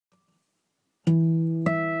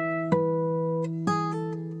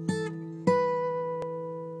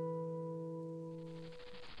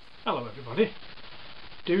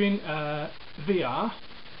doing a VR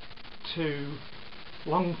to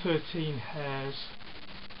long13hair's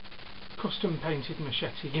custom painted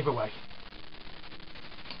machete giveaway.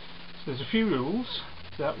 So there's a few rules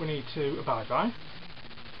that we need to abide by.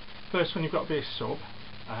 First one, you've got to be a sub.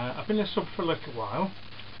 I've been a sub for a little while.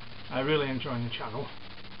 I really enjoy the channel.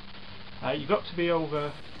 You've got to be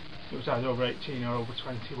over, it was either over 18 or over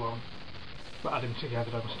 21, but add them together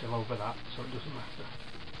I'm still over that, so it doesn't matter.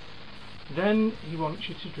 Then he wants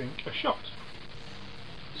you to drink a shot.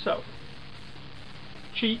 So,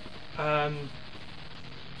 cheap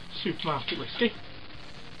supermarket whiskey.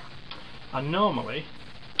 I normally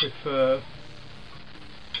prefer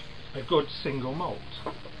a good single malt.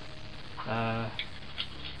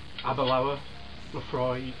 Aberlour,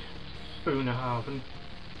 Lafroig, Boonerhaven,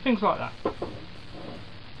 things like that.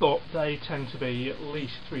 But they tend to be at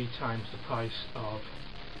least 3 times the price of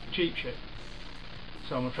cheap shit.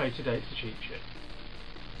 So I'm afraid today it's the cheap shit.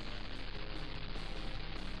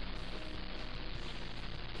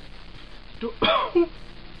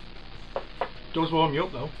 Does warm you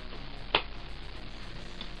up though.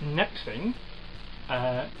 Next thing,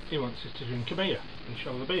 he wants us to drink a beer and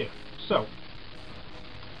show the beer. So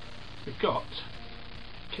we've got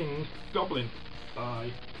King Goblin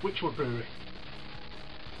by Witchwood Brewery.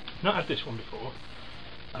 Not had this one before.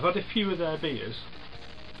 I've had a few of their beers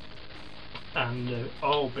and they've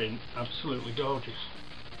all been absolutely gorgeous.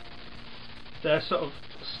 Their sort of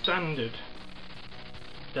standard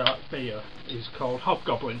dark beer is called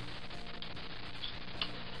Hobgoblin,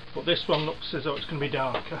 but this one looks as though it's going to be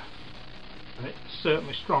darker and it's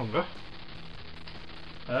certainly stronger,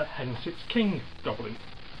 hence it's King Goblin.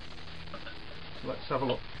 So let's have a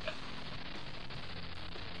look.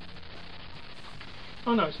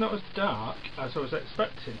 Oh no, it's not as dark as I was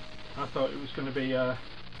expecting. I thought it was going to be a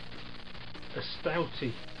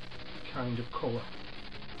stouty kind of colour.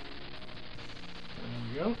 There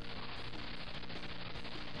we go.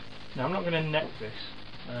 Now I'm not going to neck this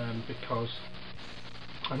because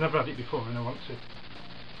I've never had it before and I want to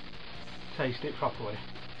taste it properly.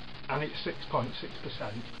 And it's 6.6%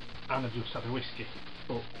 and I've just had a whiskey.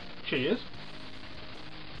 But cheers.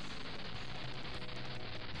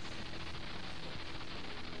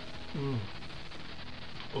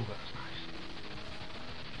 Oh, that's nice.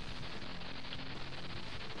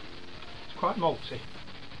 It's quite malty,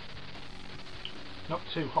 not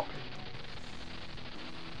too hoppy,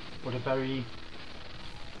 but a very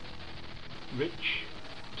rich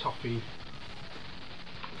toffee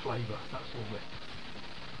flavour. That's lovely.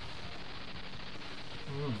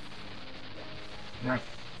 Nice.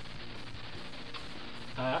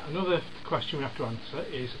 Another question we have to answer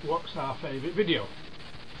is, what's our favourite video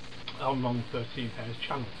on long13hair's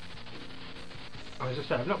channel? As I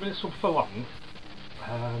said, I've not been a sub for long,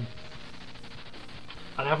 and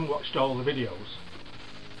I haven't watched all the videos,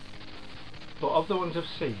 but of the ones I've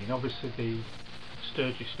seen, obviously the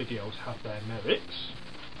Sturgis videos have their merits,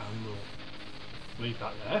 and we'll leave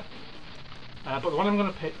that there. But the one I'm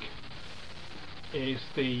going to pick is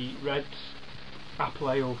the Red's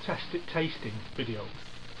Apple Ale tasting video,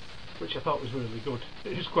 which I thought was really good.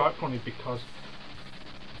 It was quite funny because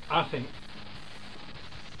I think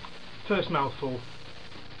first mouthful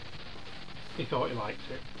he thought he liked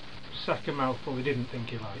it, second mouthful he didn't think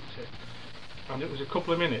he liked it, and it was a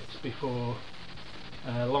couple of minutes before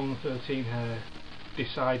long13hair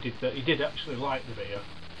decided that he did actually like the beer,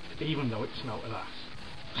 even though it smelled of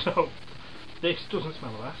ass. So this doesn't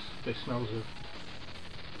smell of ass, this smells of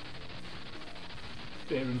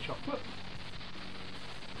beer and chocolate.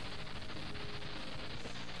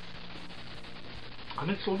 And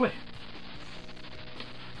it's lovely.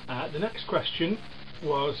 The next question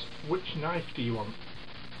was, which knife do you want?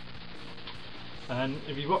 And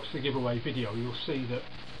if you watch the giveaway video, you'll see that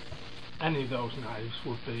any of those knives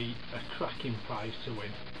would be a cracking prize to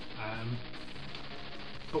win.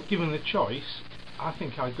 But given the choice, I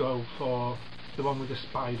think I'd go for the one with the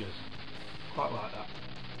spiders. Quite like that.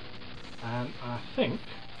 And I think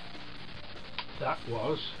that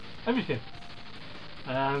was everything.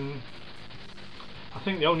 I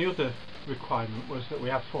think the only other requirement was that we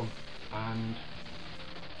have fun, and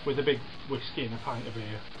with a big whiskey and a pint of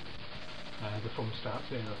beer, the fun starts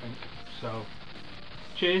here, I think. So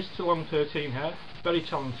cheers to long13hair, very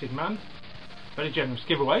talented man, very generous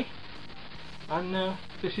giveaway, and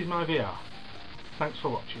this is my VR. Thanks for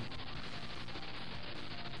watching.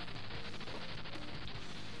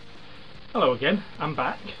 Hello again, I'm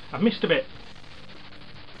back. I've missed a bit.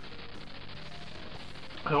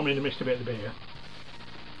 I don't mean to miss a bit of the beer.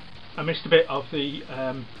 I missed a bit of the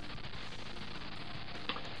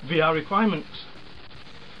VR requirements.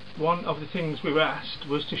 one of the things we were asked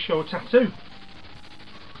was to show a tattoo.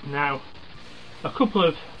 Now, a couple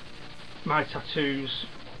of my tattoos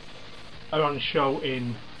are on show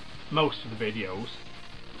in most of the videos,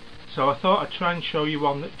 so I thought I'd try and show you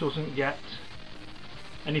one that doesn't get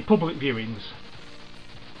any public viewings.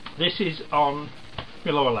 This is on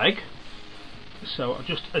my lower leg, so I'll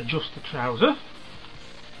just adjust the trouser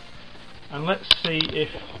and let's see if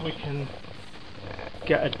we can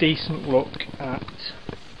get a decent look at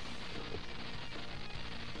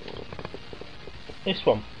this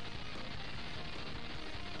one.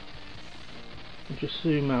 I'll just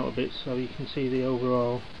zoom out a bit so you can see the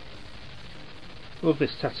overall. Love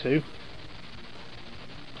this tattoo.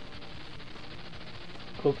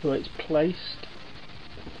 Love the way it's placed.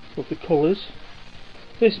 Love the colours.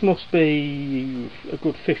 This must be a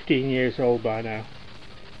good 15 years old by now.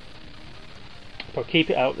 If I keep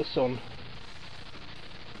it out of the sun,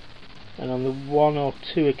 and on the one or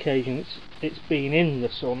two occasions it's been in the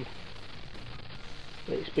sun,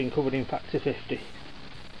 it's been covered in factor 50.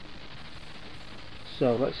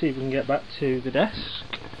 So let's see if we can get back to the desk.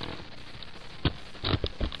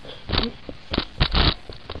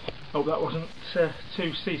 Hope that wasn't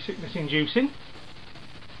too seasickness inducing.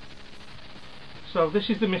 So this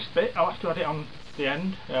is the missed bit. I'll have to add it on the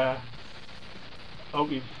end. Hope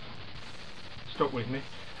you've stuck with me.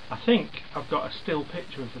 I think I've got a still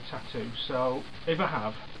picture of the tattoo, so if I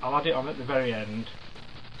have, I'll add it on at the very end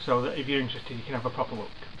so that if you're interested you can have a proper look.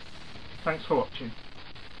 Thanks for watching.